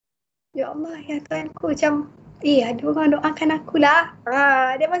Ya Allah, ya Tuhanku, macam ada orang doakan aku lah.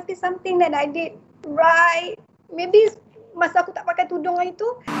 There must be something that I did right. Maybe masa aku tak pakai tudung hari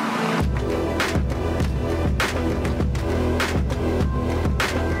tu.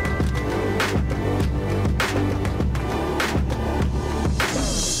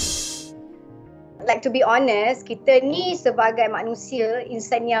 Like, to be honest, kita ni sebagai manusia,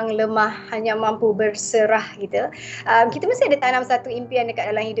 insan yang lemah hanya mampu berserah gitu. Kita mesti ada tanam satu impian dekat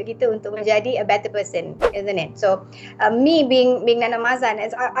dalam hidup kita untuk menjadi a better person, isn't it? So, me being Nana Mahazan,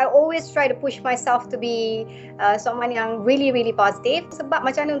 I always try to push myself to be someone yang really positif. Sebab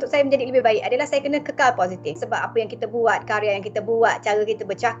macam mana untuk saya menjadi lebih baik adalah saya kena kekal positif. Sebab apa yang kita buat, karya yang kita buat, cara kita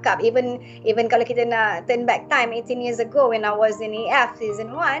bercakap, even kalau kita nak turn back time 18 years ago when I was in AF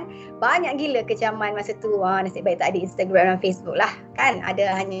season 1, banyak gila kecaman masa tu. Nasib baik tak ada Instagram dan Facebook lah kan,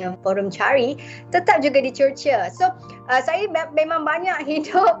 ada hanya forum cari, tetap juga dicerca. So saya memang banyak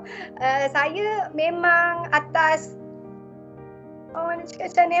hidup saya memang atas orang cakap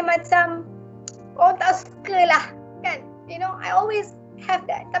macam ni, macam orang tak suka lah kan, you know, I always have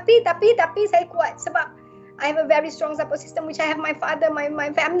that. Tapi saya kuat sebab I have a very strong support system, which I have my father, my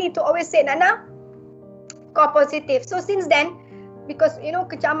family to always say, Nana, kau positif. So since then, because you know,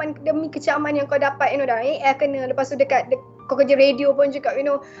 kecaman demi kecaman yang kau dapat, you know, dah kena, lepas tu dekat kau kerja radio pun cakap, you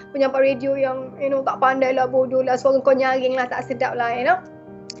know, penyampai radio yang, you know, tak pandai lah, bodoh lah, suara kau nyaring lah, tak sedap lah, you know.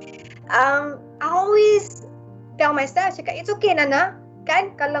 I always tell myself, cakap, it's okay Nana,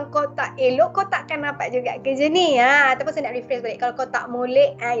 kan, kalau kau tak elok, kau takkan dapat juga kerja ni. Ataupun saya nak rephrase balik, kalau kau tak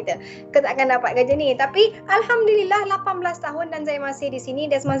molek, gitu, kau takkan dapat kerja ni. Tapi Alhamdulillah 18 tahun dan saya masih di sini.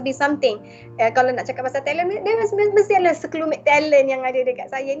 There must be something. Kalau nak cakap pasal talent, there mesti ada sekelumit talent yang ada dekat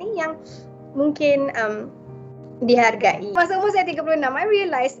saya ni yang mungkin dihargai. Masa umur saya 36, I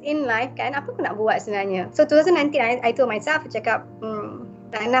realised in life kan, apa aku nak buat sebenarnya. So 2019, I told myself, cakap,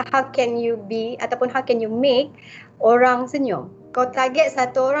 Nana, how can you be, ataupun how can you make orang senyum? Kau target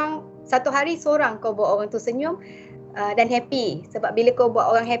satu hari seorang kau buat orang tu senyum dan happy. Sebab bila kau buat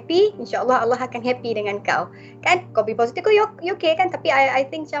orang happy, insyaAllah Allah akan happy dengan kau. Kan? Kau be positif, kau you okay kan? Tapi I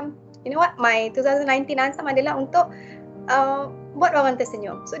think macam, you know what, my 2019 answer adalah untuk buat orang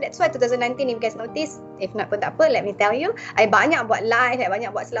tersenyum. So that's why 2019, if you guys notice, if not pun tak apa, let me tell you, I banyak buat live, I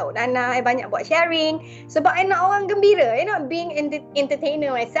banyak buat selaut Nana, I banyak buat sharing. Sebab I nak orang gembira, you know, being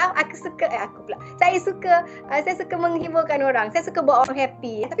entertainer myself. Saya suka menghiburkan orang, saya suka buat orang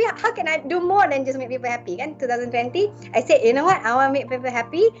happy. Tapi how can I do more than just make people happy kan? 2020, I said, you know what, I want to make people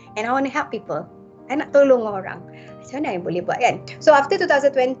happy and I want to help people. I nak tolong orang. Macam mana yang boleh buat kan? So after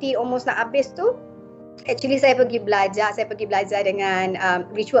 2020 almost nak habis tu, actually saya pergi belajar dengan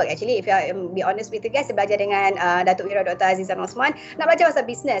Rich Work. Actually, if I be honest with you guys, saya belajar dengan Datuk Wira Dr. Azizan Osman, nak belajar pasal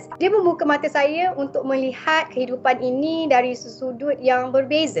bisnes. Dia membuka mata saya untuk melihat kehidupan ini dari sudut yang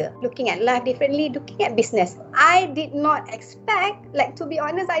berbeza, looking at life differently, looking at business. I did not expect, like, to be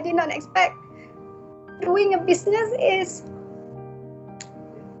honest, I did not expect doing a business is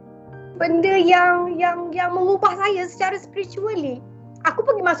benda yang mengubah saya secara spiritually. Aku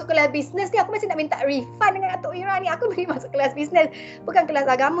pergi masuk kelas bisnes ni, aku masih nak minta refund dengan Datuk Ira ni. Aku pergi masuk kelas bisnes, bukan kelas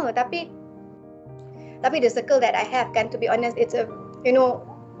agama. Tapi the circle that I have kan, to be honest, it's a, you know,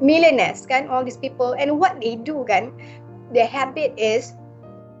 millionaires kan, all these people, and what they do kan, their habit is,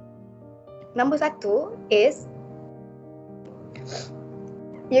 number satu is,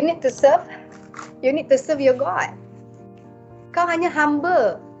 you need to serve your God. Kau hanya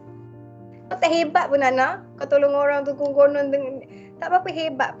hamba. Kau tak hebat pun Nana, kau tolong orang tu konon tak apa-apa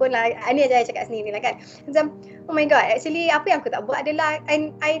hebat pun lah. Ini aja saya cakap sendiri lah kan. Macam, oh my God, actually apa yang aku tak buat adalah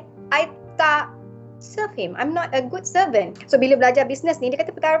I tak serve him. I'm not a good servant. So bila belajar bisnes ni, dia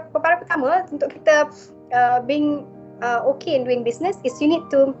kata perkara pertama untuk kita being okay in doing business is you need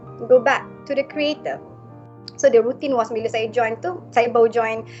to go back to the creator. So the routine was, bila saya join tu, saya baru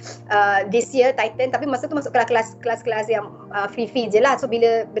join this year Titan, tapi masa tu masuk kelas yang free je lah. So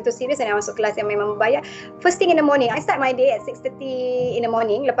bila betul serius saya nak masuk kelas yang memang berbayar, first thing in the morning, I start my day at 6:30 in the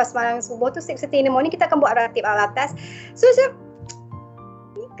morning. Lepas malam subuh tu 6:30 in the morning, kita akan buat ratib alatas. So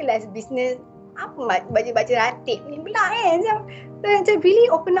ni kelas bisnes apa baca ratib ni pula kan. Macam really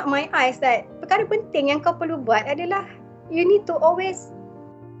open up my eyes that perkara penting yang kau perlu buat adalah you need to always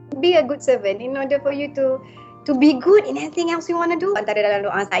be a good servant in order for you to be good in anything else you want to do. Antara dalam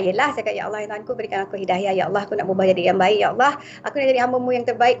doa saya lah, saya kata, ya Allah, ya Tuhanku, berikan aku hidayah. Ya Allah, aku nak berubah jadi yang baik. Ya Allah, aku nak jadi hamba-Mu yang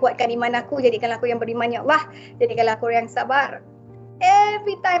terbaik. Kuatkan iman aku, jadikanlah aku yang beriman. Ya Allah, jadikanlah aku yang sabar.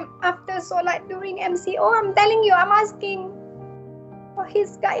 Every time after solat during MCO, I'm telling you, I'm asking for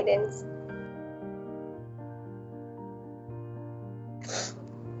His guidance.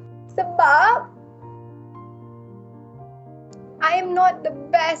 Sebab I am not the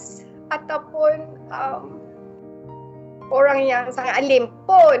best ataupun orang yang sangat alim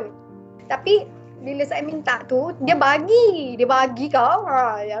pun. Tapi bila saya minta tu, dia bagi kau.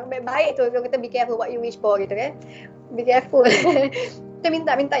 Yang baik-baik tu, kita be careful what you wish for gitu kan. Be careful. Kita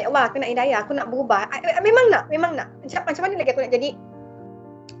minta, ya Allah, aku nak hidayah, aku nak berubah. Memang nak. Macam mana lagi aku nak jadi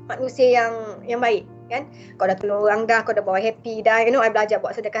manusia yang baik kan? Kau dah tolong orang dah, kau dah bawa happy dah, I belajar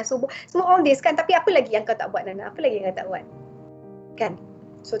buat sedekah subuh. Semua all this kan, tapi apa lagi yang kau tak buat, Nana? Apa lagi yang kau tak buat? Kan?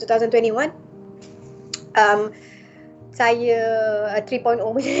 So 2021, saya 3.0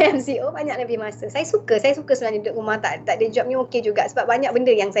 punya MCO banyak lebih masa. Saya suka sebenarnya duduk rumah tak ada job ni okey juga sebab banyak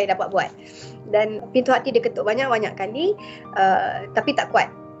benda yang saya dapat buat. Dan pintu hati dia ketuk banyak kali, tapi tak kuat.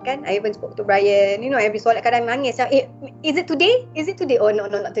 Kan, I even spoke to Brian, every solat kadang nangis, is it today? Oh no,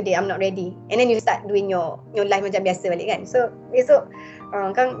 not today, I'm not ready. And then you start doing your life macam biasa balik kan. So besok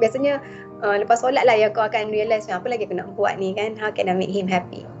kan biasanya lepas solat lah kau akan realise apa lagi aku nak buat ni kan, how can I make him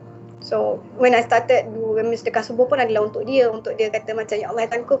happy. So when I started do sedekah subuh pun adalah untuk dia kata macam, ya Allah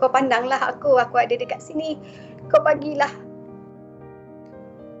Tuhanku, kau pandanglah aku ada dekat sini, kau bagilah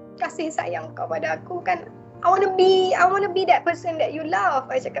kasih sayang kau pada aku kan. I wanna be that person that you love.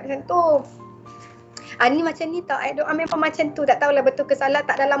 I cakap macam tu. Ni macam ni tau, I doa memang macam tu. Tak tahulah betul ke salah,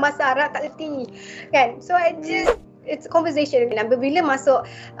 tak dalam bahasa Arab, tak reti kan. So I just, it's conversation. Dan bila masuk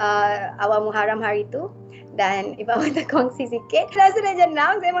awal Muharram hari tu, dan Ibu Abang terkongsi sikit, dah sudah jam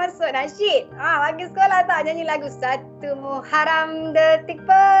 6 saya masuk nasyid. Pagi sekolah tak nyanyi lagu 1 Muharram detik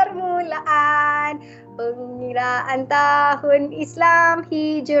permulaan pengiraan tahun Islam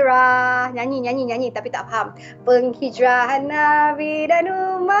hijrah. Nyanyi tapi tak faham. Penghijrahan Nabi dan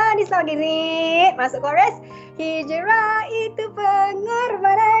umat Islam gini. Masuk chorus. Hijrah itu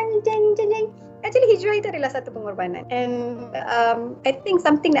pengorbanan. Jeng jeng jeng. Actually hijrah itu adalah satu pengorbanan. And I think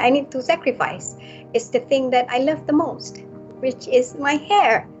something that I need to sacrifice is the thing that I love the most, which is my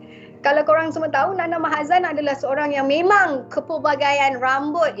hair. Kalau korang semua tahu, Nana Mahazan adalah seorang yang memang kepelbagaian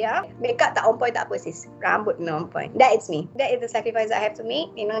rambut ya. Makeup tak on point tak apa sis. Rambut kena on point. That is me. That is the sacrifice I have to make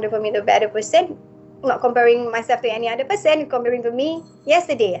in order for me to be a better person. Not comparing myself to any other person, comparing to me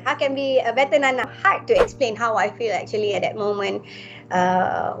yesterday. How can be a better Nana? Hard to explain how I feel actually at that moment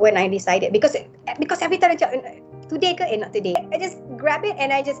when I decided. Because every time I cakap, today ke? Not today. I just grab it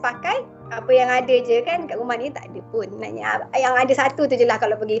and I just pakai apa yang ada je kan. Kat rumah ni tak ada pun. Nanya, yang ada satu tu je lah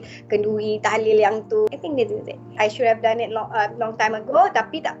kalau pergi kenduri, tahlil yang tu. I think this is it. I should have done it long time ago.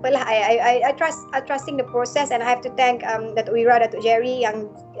 Tapi tak apalah. I trusting the process and I have to thank Datuk Wira, Datuk Jerry yang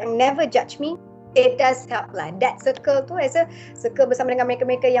never judge me. It does help lah. That circle tu, as a circle bersama dengan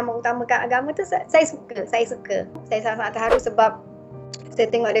mereka-mereka yang mengutamakan agama tu, saya suka. Saya sangat-sangat terharu sebab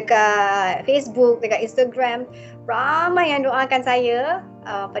saya tengok dekat Facebook, dekat Instagram, ramai yang doakan saya.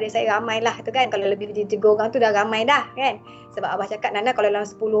 Pada saya ramai lah tu kan. Kalau lebih dari 3 orang tu dah ramai dah kan. Sebab Abah cakap, Nana kalau dalam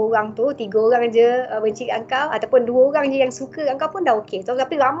 10 orang tu 3 orang je benci kat engkau ataupun 2 orang je yang suka kat engkau pun dah okey. So,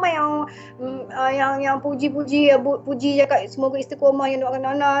 tapi ramai yang puji cakap semoga istiqomah yang doakan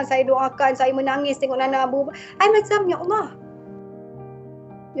Nana. Saya doakan, saya menangis tengok Nana berubah. I macam ya Allah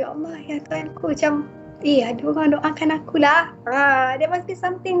ya Tuhanku, macam ada orang doakan aku lah. There must be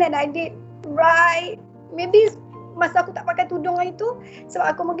something that I did right. Maybe masa aku tak pakai tudung hari tu, sebab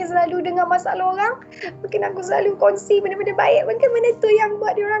aku mungkin selalu dengar masalah orang, mungkin aku selalu kongsi benda-benda baik, mungkin benda tu yang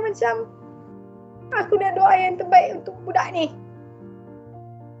buat dia orang macam aku dah doa yang terbaik untuk budak ni.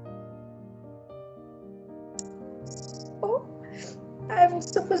 So I'm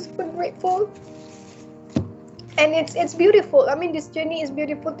super grateful. And it's beautiful. I mean, this journey is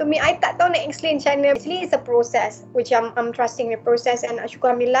beautiful to me. I tak tahu nak explain macam mana. Actually, it's a process, which I'm trusting the process, and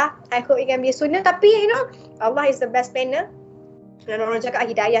syukurlah, I hope it can be sooner. Tapi Allah is the best planner. Dan orang cakap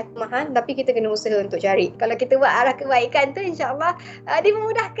hidayah tu mahal, tapi kita kena usaha untuk cari. Kalau kita buat arah kebaikan tu, insyaAllah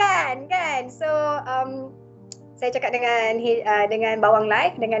dimudahkan kan. So saya cakap dengan Bawang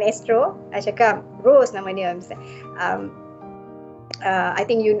Live, dengan Astro, saya cakap Rose nama dia. I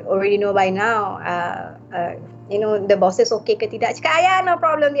think you already know by now. The bosses okay ke tidak? Cakap, no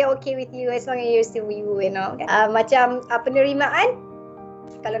problem, they okay with you as long as you're still you, macam penerimaan.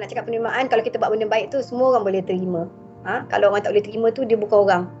 Kalau nak cakap penerimaan, kalau kita buat benda baik tu, semua orang boleh terima. Kalau orang tak boleh terima tu, dia bukan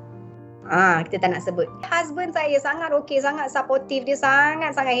orang. Kita tak nak sebut. Husband saya sangat okay, sangat supportive. Dia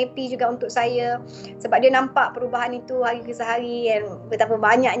sangat-sangat happy juga untuk saya. Sebab dia nampak perubahan itu hari ke sehari. And betapa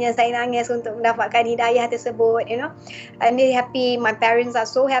banyaknya saya nangis untuk mendapatkan hidayah tersebut, And they happy. My parents are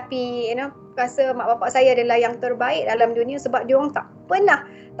so happy, Rasa mak bapak saya adalah yang terbaik dalam dunia sebab dia orang tak pernah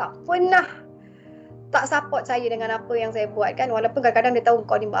tak support saya dengan apa yang saya buat kan. Walaupun kadang-kadang dia tahu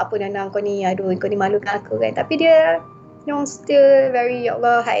kau ni buat apa Nana, kau ni malukan aku kan. Tapi dia yang still very, ya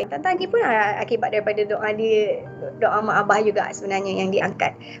Allah, hai. Tentang ni pun akibat daripada doa dia, doa mak abah juga sebenarnya yang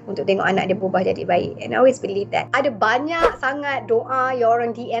diangkat untuk tengok anak dia berubah jadi baik. And I always believe that. Ada banyak sangat doa yang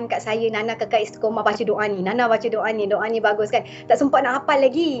orang DM kat saya, Nana kekal istiqomah baca doa ni, Nana baca doa ni bagus kan. Tak sempat nak hafal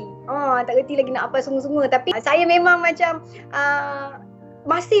lagi. Tak reti lagi nak hafal semua-semua. Tapi saya memang macam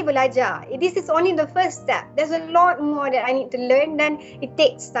masih belajar. This is only the first step. There's a lot more that I need to learn dan it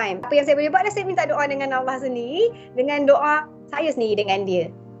takes time. Apa yang saya boleh buat adalah saya minta doa dengan Allah sendiri, dengan doa saya sendiri dengan dia.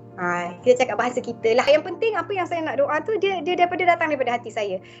 Kita cakap bahasa kita lah. Yang penting apa yang saya nak doa tu dia datang daripada hati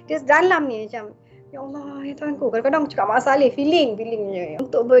saya. Dia dalam ni macam, ya Allah, ya Tuhanku. Kadang-kadang cakap masalah feelingnya.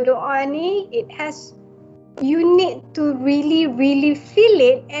 Untuk berdoa ni, you need to really feel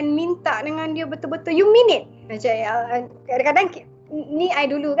it and minta dengan dia betul-betul. You mean it. Macam kadang-kadang ni I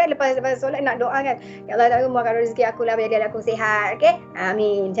dulu kan lepas solat nak doa kan, ya Allah tak murahkan rezeki aku lah, jadi aku sihat, okay,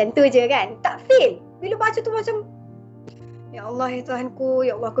 amin, macam tu je kan. Tak feel bila baca tu macam, ya Allah, ya Tuhanku,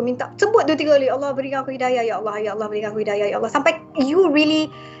 ya Allah aku minta, sebut 2-3 kali, ya Allah berikan aku hidayah, ya Allah berikan aku hidayah, ya Allah, sampai you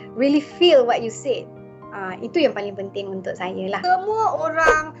really feel what you said. Itu yang paling penting untuk saya lah. Semua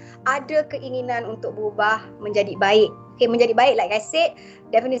orang ada keinginan untuk berubah menjadi baik. Okay, menjadi baik, like I said,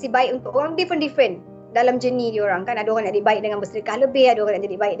 definisi baik untuk orang different dalam journey dia orang kan. Ada orang nak jadi baik dengan bersedekah lebih, ada orang nak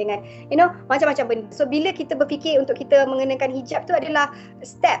jadi baik dengan macam-macam benda. So bila kita berfikir untuk kita mengenakan hijab tu adalah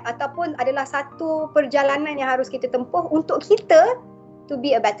step ataupun adalah satu perjalanan yang harus kita tempuh untuk kita to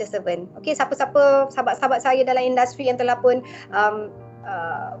be a better servant. Okay, siapa-siapa sahabat-sahabat saya dalam industri yang telah pun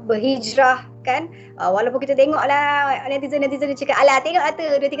berhijrah kan, walaupun kita tengok lah netizen cakap, alah tengok lah tu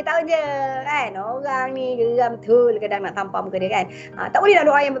 2-3 tahun je kan, orang ni geram betul kadang nak tampar muka dia kan. Tak boleh nak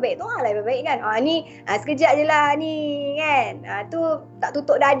doa yang baik, doa lah yang baik kan. Ni sekejap je lah ni kan, tu tak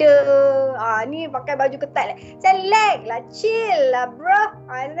tutup dada, ni pakai baju ketat lah, relax lah, chill lah bro,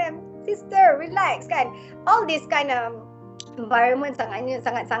 sister relax kan. All this kind of environment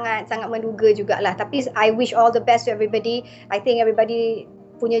sangat menduga jugalah. Tapi I wish all the best to everybody. I think everybody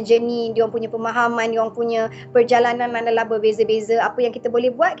punya journey, dia punya pemahaman, dia punya perjalanan adalah berbeza-beza. Apa yang kita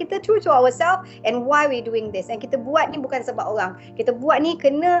boleh buat, kita true to ourselves and why we doing this. And kita buat ni bukan sebab orang. Kita buat ni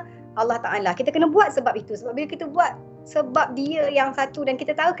kena Allah Ta'ala. Kita kena buat sebab itu. Sebab bila kita buat sebab dia yang satu dan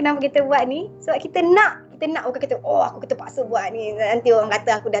kita tahu kenapa kita buat ni, sebab kita nak, bukan kita aku terpaksa buat ni, nanti orang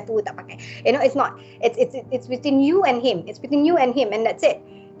kata aku dah tua tak pakai. It's not. It's between you and him. It's between you and him and that's it.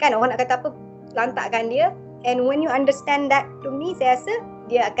 Kan orang nak kata apa, lantakkan dia. And when you understand that, to me saya rasa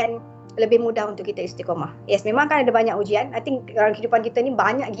dia akan lebih mudah untuk kita istiqomah. Yes, memang kan ada banyak ujian. I think dalam kehidupan kita ni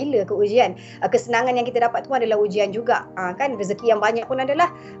banyak gila ke ujian. Kesenangan yang kita dapat tu adalah ujian juga. Kan rezeki yang banyak pun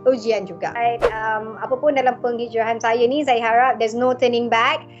adalah ujian juga. Apapun dalam penghijrahan saya ni, saya harap there's no turning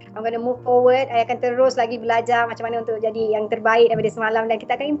back. I'm going to move forward. I akan terus lagi belajar macam mana untuk jadi yang terbaik daripada semalam dan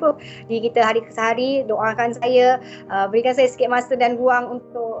kita akan improve diri kita hari ke hari. Doakan saya, berikan saya sikit masa dan ruang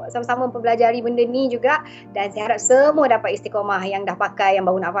untuk sama-sama mempelajari benda ni juga, dan saya harap semua dapat istiqomah, yang dah pakai, yang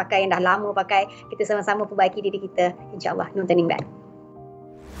baru nak pakai, yang dah lama pakai, kita sama-sama perbaiki diri kita, insya-Allah, no turning back.